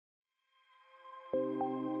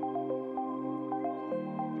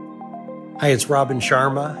Hi, it's Robin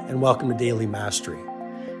Sharma, and welcome to Daily Mastery.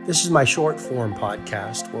 This is my short form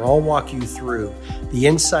podcast where I'll walk you through the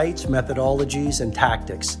insights, methodologies, and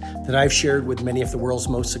tactics that I've shared with many of the world's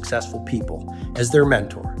most successful people as their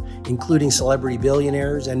mentor, including celebrity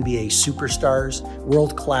billionaires, NBA superstars,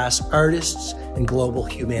 world-class artists, and global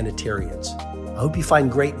humanitarians. I hope you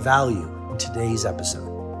find great value in today's episode.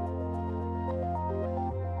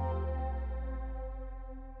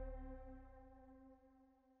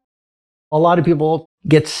 A lot of people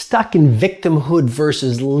get stuck in victimhood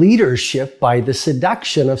versus leadership by the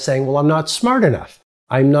seduction of saying, well, I'm not smart enough.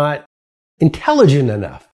 I'm not intelligent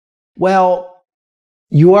enough. Well,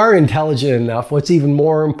 you are intelligent enough. What's even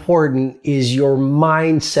more important is your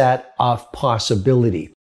mindset of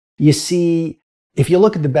possibility. You see, if you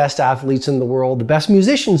look at the best athletes in the world, the best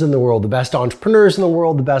musicians in the world, the best entrepreneurs in the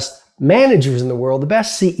world, the best managers in the world, the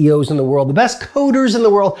best CEOs in the world, the best coders in the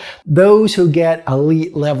world, those who get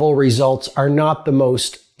elite level results are not the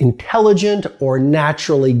most intelligent or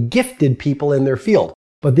naturally gifted people in their field.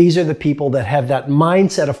 But these are the people that have that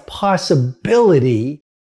mindset of possibility,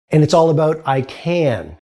 and it's all about I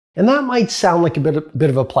can. And that might sound like a bit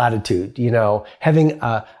of a platitude, having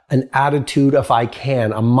an attitude of I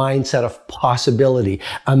can, a mindset of possibility,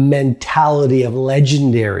 a mentality of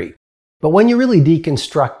legendary. But when you really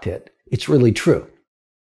deconstruct it, it's really true.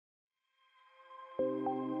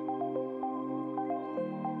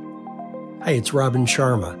 Hi, it's Robin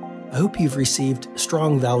Sharma. I hope you've received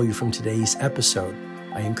strong value from today's episode.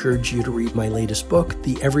 I encourage you to read my latest book,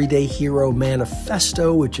 The Everyday Hero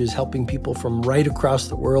Manifesto, which is helping people from right across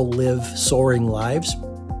the world live soaring lives.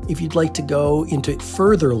 If you'd like to go into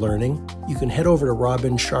further learning, you can head over to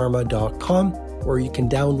robinsharma.com, where you can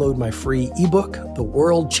download my free ebook, The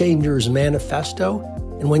World Changers Manifesto.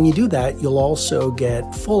 And when you do that, you'll also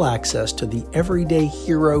get full access to the Everyday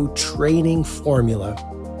Hero Training Formula,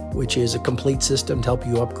 which is a complete system to help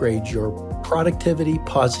you upgrade your productivity,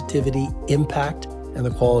 positivity, impact, and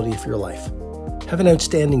the quality of your life. Have an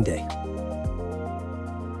outstanding day.